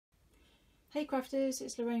Hey crafters,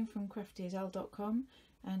 it's Lorraine from craftyasl.com,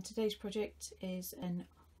 and today's project is an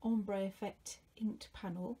ombre effect inked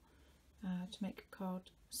panel to make a card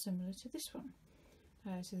similar to this one.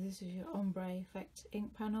 So this is your ombre effect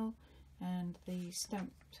ink panel, and the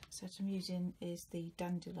stamped set I'm using is the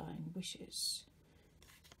Dandelion Wishes.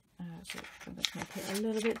 So I'm going to make it a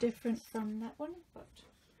little bit different from that one, but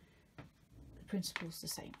the principle's the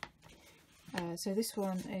same. So this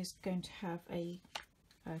one is going to have a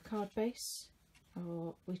card base,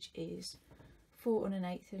 which is 4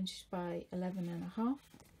 1/8 inches by 11.5.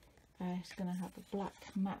 It's going to have a black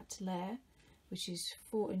matte layer, which is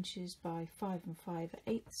 4 inches by 5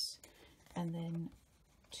 5/8, and then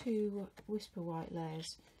 2 whisper white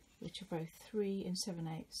layers, which are both 3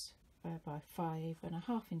 7/8 by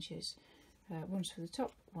 5.5 inches. One's for the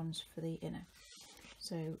top, one's for the inner.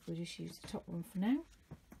 So we'll just use the top one for now.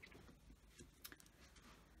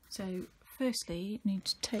 So firstly, you need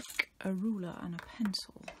to take a ruler and a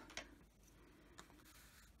pencil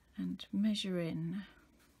and measure in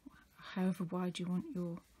however wide you want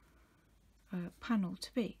your panel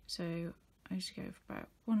to be. So I just go for about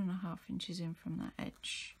 1.5 inches in from that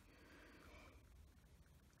edge,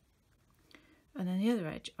 and then the other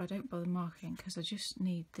edge I don't bother marking because I just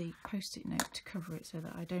need the post-it note to cover it so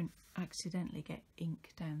that I don't accidentally get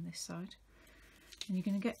ink down this side. And you're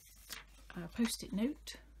going to get a post-it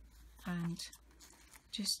note and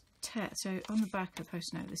just tear. So on the back of the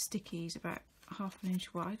post-it note, the sticky is about 1/2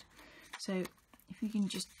 inch wide. So if you can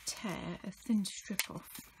just tear a thin strip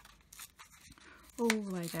off all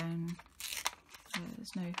the way down,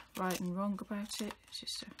 there's no right and wrong about it. It's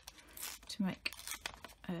just to make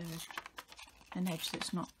an edge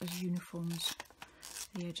that's not as uniform as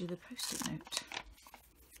the edge of the post-it note.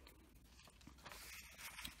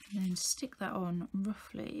 And then stick that on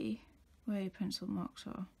roughly where your pencil marks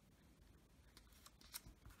are.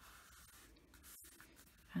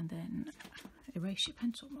 And then erase your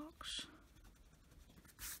pencil marks.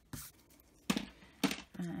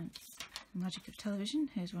 And magic of television,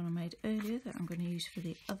 here's one I made earlier that I'm going to use for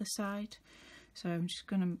the other side. So I'm just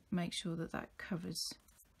going to make sure that that covers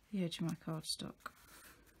the edge of my cardstock,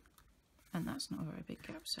 and that's not a very big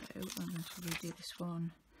gap, so I'm going to redo this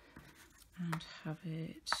one and have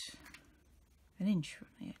it 1 inch from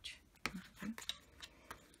the edge. Okay.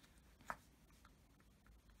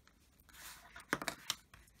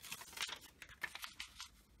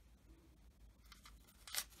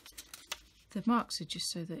 The marks are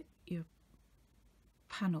just so that your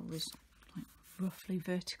panel is like roughly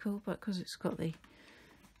vertical, but because it's got the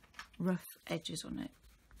rough edges on it,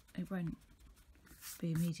 it won't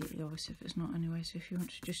be immediately obvious if it's not anyway. So if you want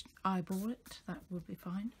to just eyeball it, that will be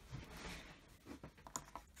fine.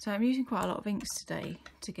 So I'm using quite a lot of inks today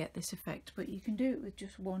to get this effect, but you can do it with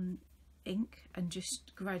just one ink and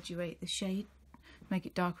just graduate the shade, make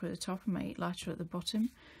it darker at the top and make it lighter at the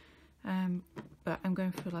bottom. But I'm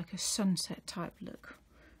going for like a sunset type look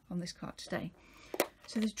on this card today.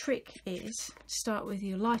 So the trick is to start with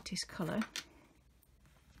your lightest colour.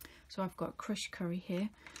 So I've got crushed curry here.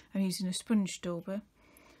 I'm using a sponge dauber,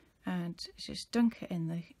 and just dunk it in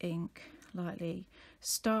the ink lightly.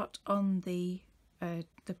 Start on the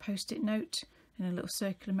post-it note in a little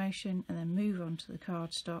circular motion, and then move on to the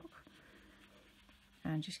cardstock,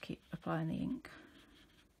 and just keep applying the ink.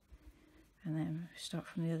 And then start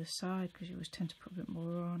from the other side, because you always tend to put a bit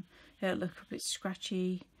more on. It'll look a bit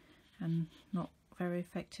scratchy and not very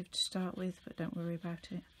effective to start with, but don't worry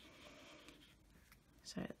about it.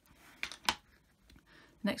 So the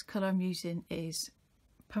next colour I'm using is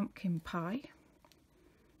Pumpkin Pie.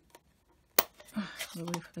 I'll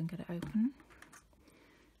wait if I can get it open.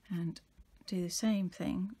 And do the same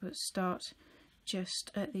thing, but start just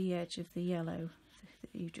at the edge of the yellow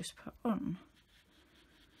that you just put on.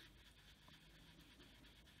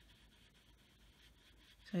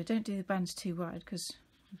 So don't do the bands too wide, because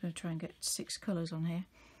I'm going to try and get 6 colours on here.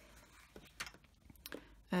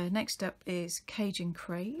 Next up is Cajun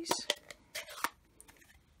Craze.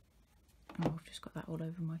 Oh, I've just got that all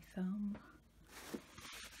over my thumb.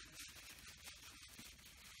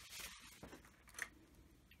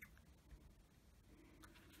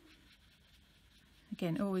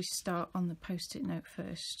 Again, always start on the post-it note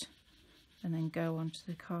first and then go onto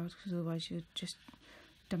the card, because otherwise you'd just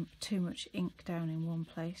dump too much ink down in one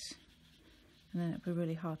place and then it'd be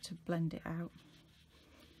really hard to blend it out.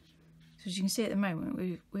 So as you can see at the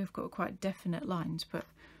moment, we've got quite definite lines, but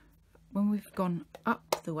when we've gone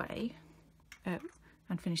up the way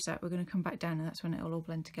and finished that, we're going to come back down, and that's when it'll all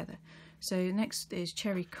blend together. So next is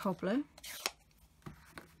Cherry Cobbler.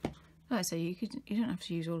 Like I say, you don't have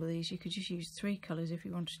to use all of these. You could just use 3 colours if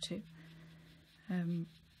you wanted to.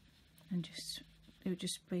 and it would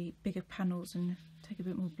just be bigger panels and take a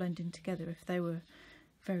bit more blending together if they were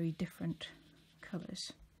very different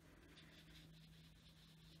colours.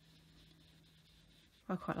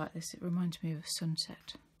 I quite like this, it reminds me of a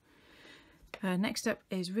sunset. Next up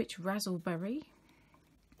is Rich Razzleberry.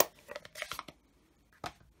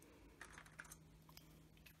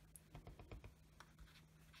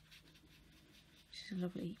 Which is a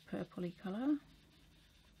lovely purpley colour.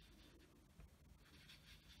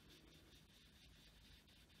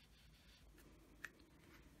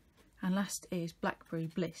 And last is Blackberry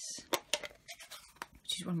Bliss,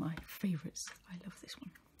 which is one of my favourites. I love this one.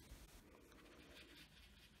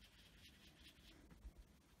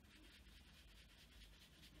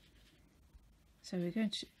 So we're going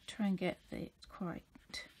to try and get it quite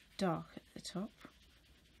dark at the top.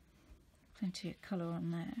 Plenty of colour on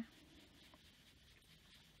there.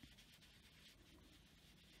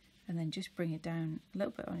 And then just bring it down a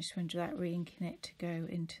little bit on your sponge without re-inking it to go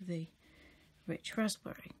into the Rich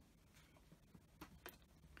Raspberry.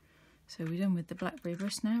 So we're done with the Blackberry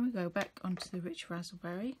Bliss now. We go back onto the Rich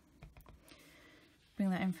Raspberry. Bring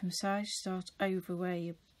that in from the side, start over where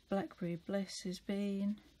your Blackberry Bliss has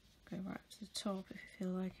been. Go right up to the top if you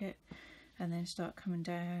feel like it. And then start coming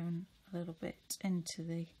down a little bit into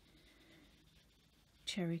the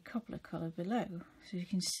cherry cobbler colour below. So you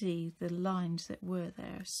can see the lines that were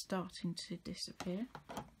there are starting to disappear.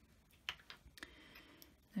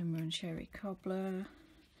 Then we're on cherry cobbler.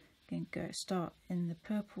 Again, start in the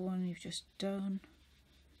purple one you've just done,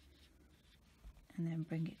 and then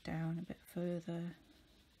bring it down a bit further.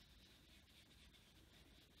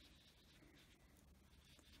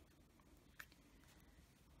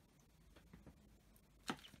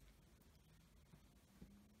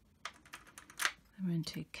 Then we're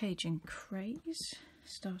into Cajun Craze,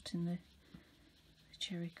 starting the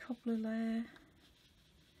cherry cobbler layer,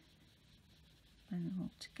 blend them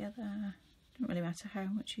all together. Doesn't really matter how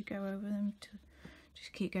much you go over them,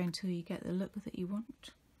 just keep going until you get the look that you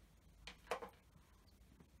want.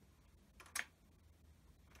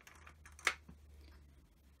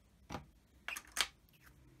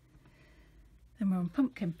 Then we're on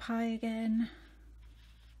Pumpkin Pie again.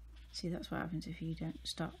 See, that's what happens if you don't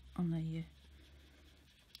start on the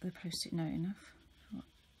post-it note enough. I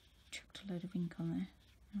chucked a load of ink on there.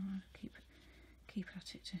 I'll keep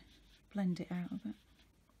at it to blend it out a bit.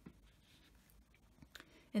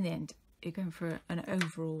 In the end, you're going for an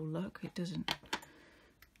overall look. You're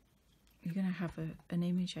going to have an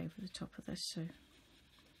image over the top of this, so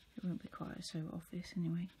it won't be quite so obvious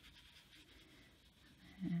anyway.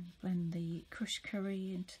 And blend the crushed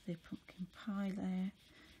curry into the pumpkin pie layer,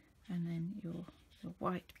 and then your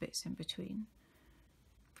white bits in between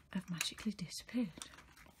have magically disappeared.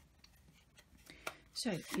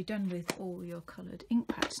 So you're done with all your coloured ink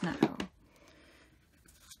pads now.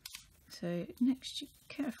 So next, you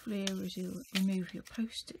carefully remove your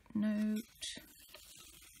post-it note.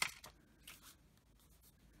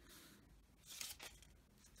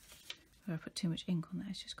 I put too much ink on there,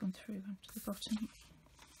 it's just gone through onto the bottom.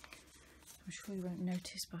 I'm sure you won't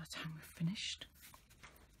notice by the time we're finished.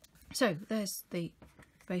 So there's the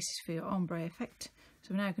basis for your ombre effect.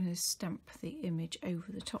 So we're now going to stamp the image over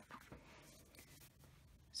the top.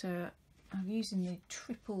 So I'm using the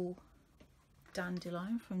triple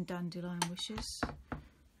dandelion from Dandelion Wishes. I'll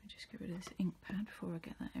just get rid of this ink pad before I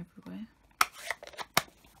get that everywhere.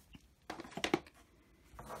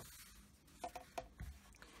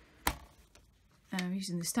 I'm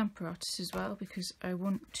using the stamper artist as well because I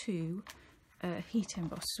want to heat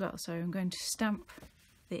emboss as well. So I'm going to stamp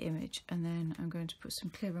the image and then I'm going to put some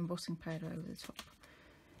clear embossing powder over the top.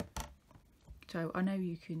 So I know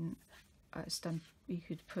you can you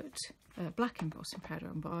could put black embossing powder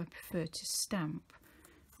on, but I prefer to stamp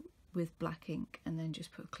with black ink and then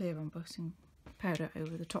just put clear embossing powder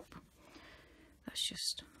over the top. That's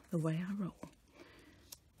just the way I roll.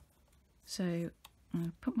 So I'm going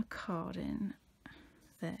to put my card in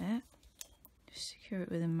there, just secure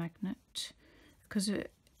it with a magnet. Because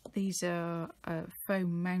these are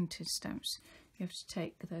foam mounted stamps, you have to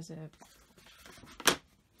take, there's a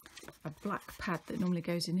black pad that normally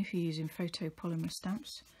goes in if you're using photopolymer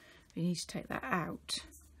stamps. You need to take that out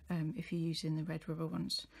if you're using the red rubber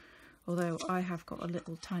ones. Although I have got a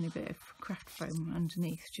little tiny bit of craft foam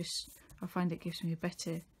underneath, I find it gives me a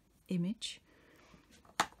better image.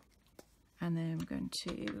 And then I'm going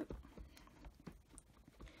to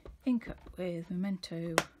ink up with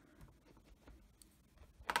Memento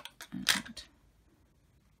and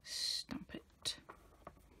stamp it.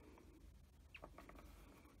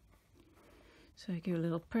 So give it a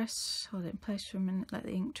little press, hold it in place for a minute, let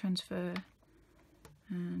the ink transfer,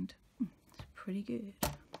 and it's pretty good.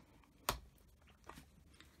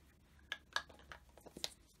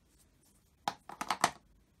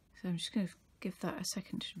 So I'm just going to give that a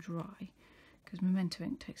second to dry, because Memento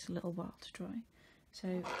ink takes a little while to dry.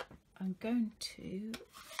 So I'm going to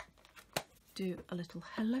do a little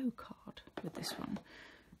hello card with this one.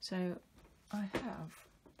 So I have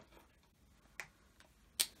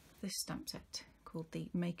this stamp set called the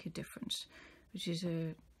Make a Difference, which is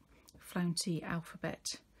a flouncy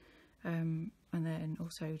alphabet, and then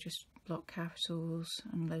also just block capitals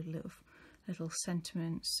and a load of little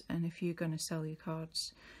sentiments. And if you're going to sell your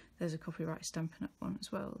cards, there's a copyright Stampin' Up one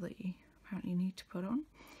as well that you apparently need to put on.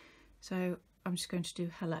 So I'm just going to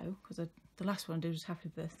do hello, because the last one I did was happy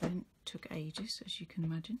birthday and it took ages, as you can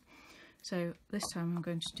imagine. So this time I'm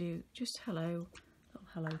going to do just hello, little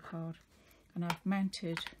hello card, and I've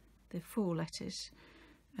mounted the 4 letters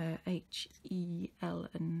H, E, L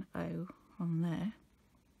and O on there.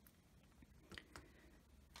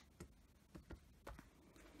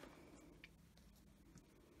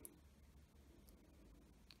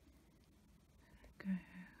 Go.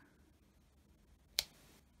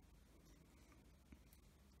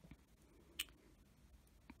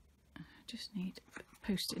 I just need a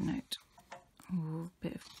post-it note or a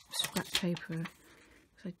bit of scrap paper,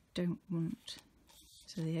 because I don't want,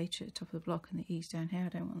 so the H at the top of the block and the E's down here, I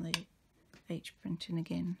don't want the H printing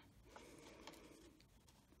again.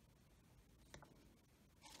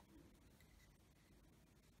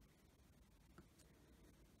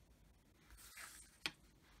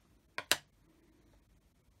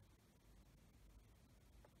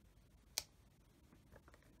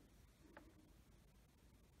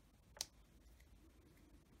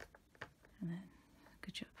 And then a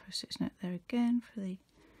good job post-it note there again for the,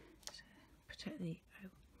 so protect the O.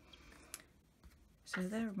 So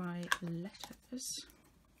there are my letters.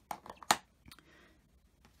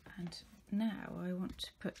 And now I want to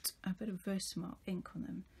put a bit of Versamark ink on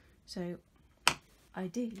them. So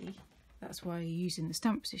ideally, that's why you're using the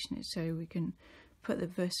stamp positioner, so we can put the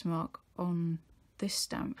Versamark on this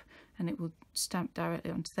stamp and it will stamp directly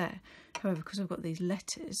onto there. However, because I've got these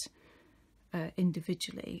letters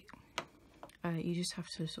individually, you just have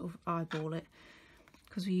to sort of eyeball it.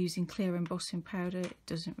 Because we're using clear embossing powder, it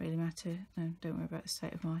doesn't really matter. No, don't worry about the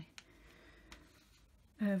state of my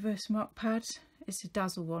Versamark pad. It's a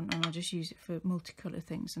Dazzle one, and I just use it for multicolour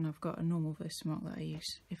things, and I've got a normal Versamark that I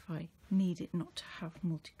use if I need it not to have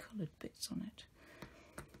multicoloured bits on it.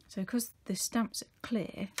 So because the stamps are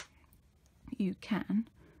clear, you can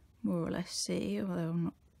more or less see,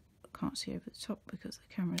 although I can't see over the top because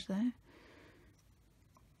the camera's there,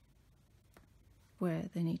 where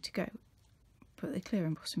they need to go. But the clear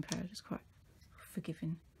embossing powder is quite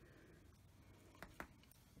forgiving.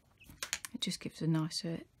 It just gives a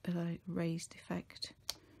nicer raised effect.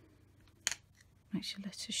 Makes your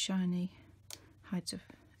letters shiny. Hides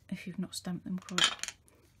if you've not stamped them quite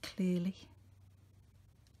clearly.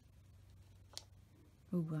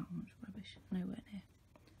 Oh, that one's rubbish. Nowhere near.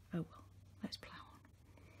 Oh well, let's plough on.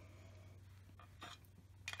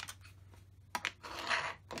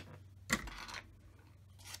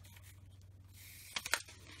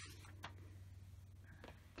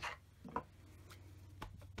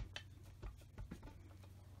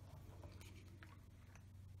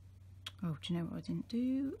 Oh, do you know what I didn't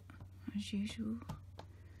do? As usual, I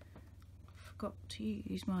forgot to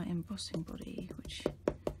use my embossing body, which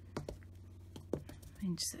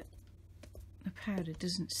means that the powder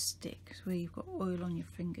doesn't stick. So where you've got oil on your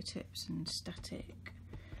fingertips and static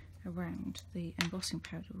around, the embossing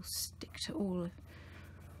powder will stick to all of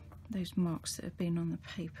those marks that have been on the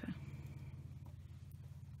paper.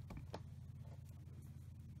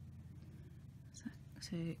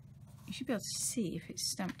 So you should be able to see if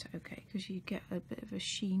it's stamped okay, because you get a bit of a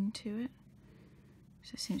sheen to it.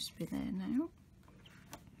 So it seems to be there now.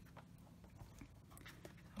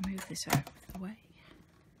 I'll move this out of the way.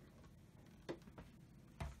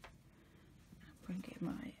 I'll bring in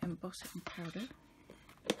my embossing powder.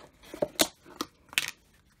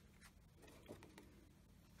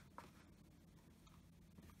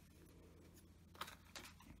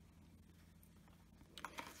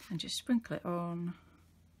 And just sprinkle it on.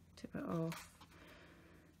 Tip it off,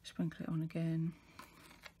 sprinkle it on again,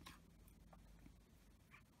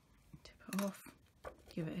 tip it off,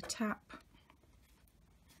 give it a tap.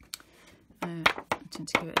 I tend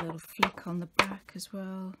to give it a little flick on the back as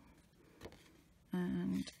well,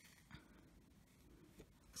 and it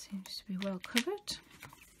seems to be well covered.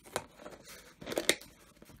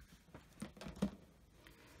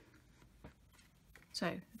 So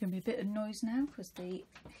there's going to be a bit of noise now because the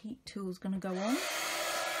heat tool is going to go on.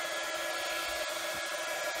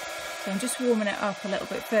 So I'm just warming it up a little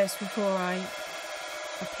bit first before I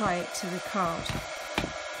apply it to the card.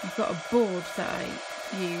 I've got a board that I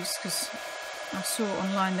use because I saw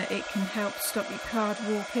online that it can help stop your card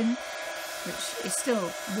warping, which it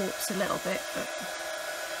still warps a little bit, but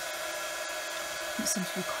it seems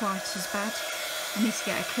to be quite as bad. I need to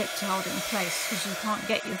get a clip to hold it in place because you can't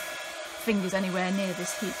get your fingers anywhere near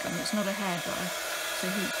this heat gun. It's not a hairdryer, it's a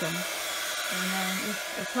heat gun. And then you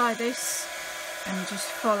apply this and just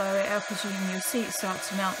follow it up as you'll see it start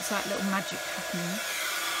to melt. It's like little magic happening.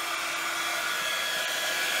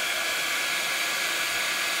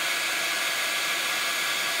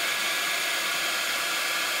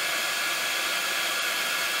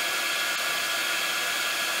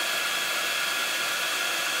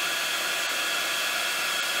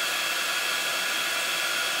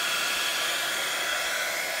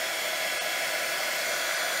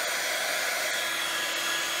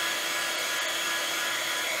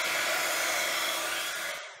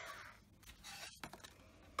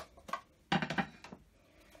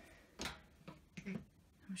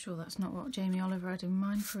 I'm sure that's not what Jamie Oliver had in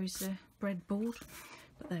mind for his breadboard,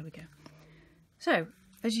 but there we go. So,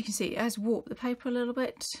 as you can see, it has warped the paper a little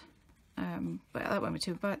bit, but that won't be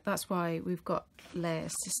too bad. That's why we've got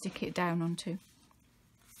layers to stick it down onto.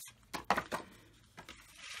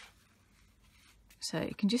 So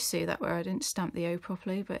you can just see that where I didn't stamp the O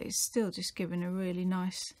properly, but it's still just giving a really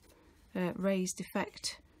nice raised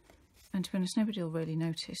effect. And to be honest, nobody will really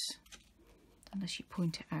notice unless you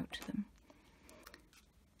point it out to them.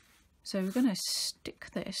 So we're going to stick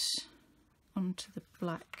this onto the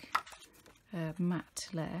black matte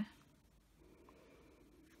layer,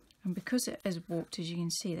 and because it is warped, as you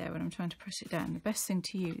can see there when I'm trying to press it down, the best thing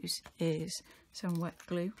to use is some wet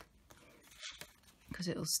glue because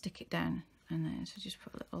it'll stick it down. And then so just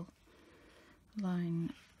put a little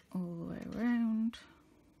line all the way around.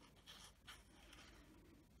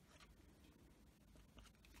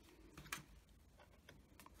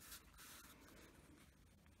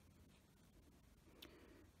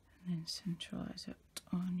 And then centralise it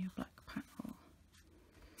on your black panel.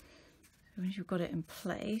 So once you've got it in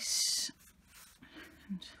place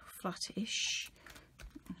and flat-ish,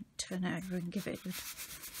 turn it over and give it a good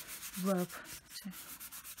rub to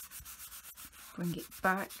bring it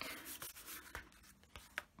back.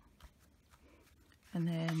 And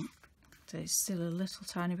then so it's still a little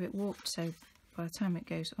tiny bit warped, so by the time it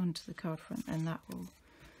goes onto the card front, then that will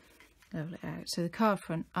level it out. So the card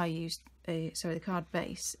front I used, the card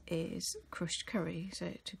base is crushed curry,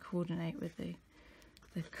 so to coordinate with the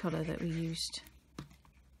colour that we used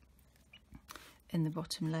in the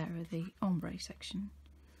bottom layer of the ombre section.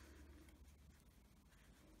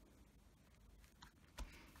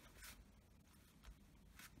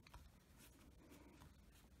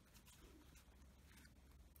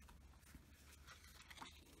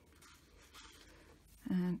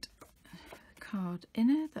 And the card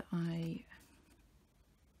inner that I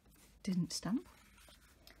didn't stamp.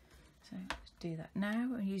 So let's do that now.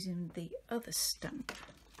 I'm using the other stamp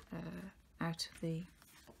out of the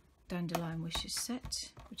Dandelion Wishes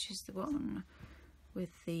set, which is the one with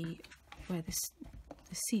where the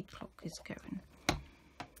seed clock is going.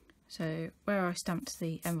 So where I stamped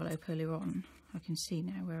the envelope earlier on, I can see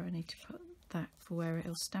now where I need to put that for where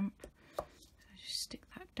it'll stamp. So just stick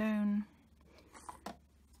that down.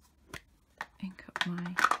 Ink up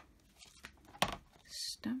my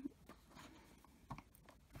stamp.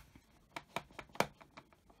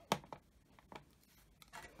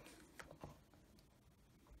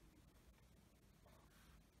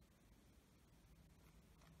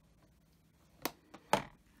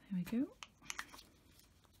 There we go.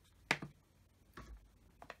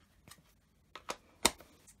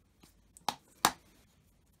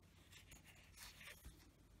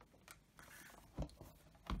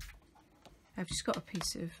 I've just got a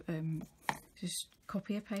piece of just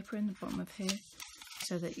copier paper in the bottom of here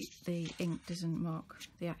so that the ink doesn't mark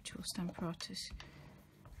the actual stamparatus.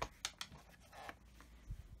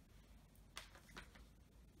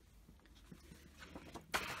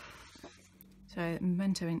 So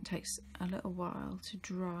Memento ink takes a little while to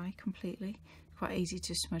dry completely. Quite easy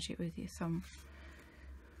to smudge it with your thumb.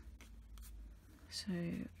 So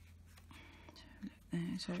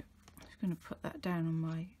I'm just going to put that down on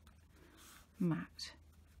my mat,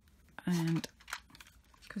 and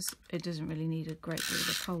because it doesn't really need a great deal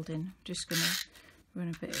of holding, I'm just going to run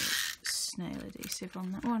a bit of snail adhesive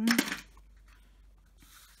on that one.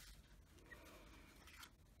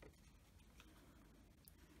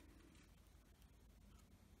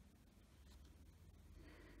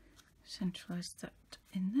 Centralise that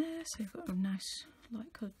in there so you've got a nice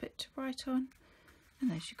light coloured bit to write on,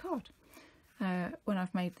 and there's your card. When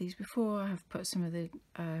I've made these before, I have put some of the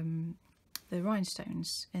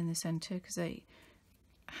rhinestones in the centre because they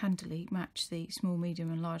handily match the small,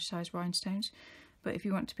 medium and large size rhinestones. But if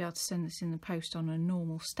you want to be able to send this in the post on a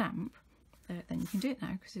normal stamp, then you can do it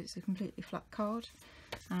now because it's a completely flat card.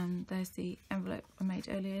 And there's the envelope I made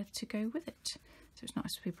earlier to go with it. So it's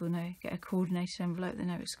nice for people to know, get a coordinated envelope, they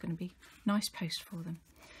know it's going to be nice post for them.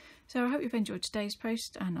 So I hope you've enjoyed today's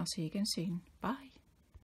post, and I'll see you again soon. Bye.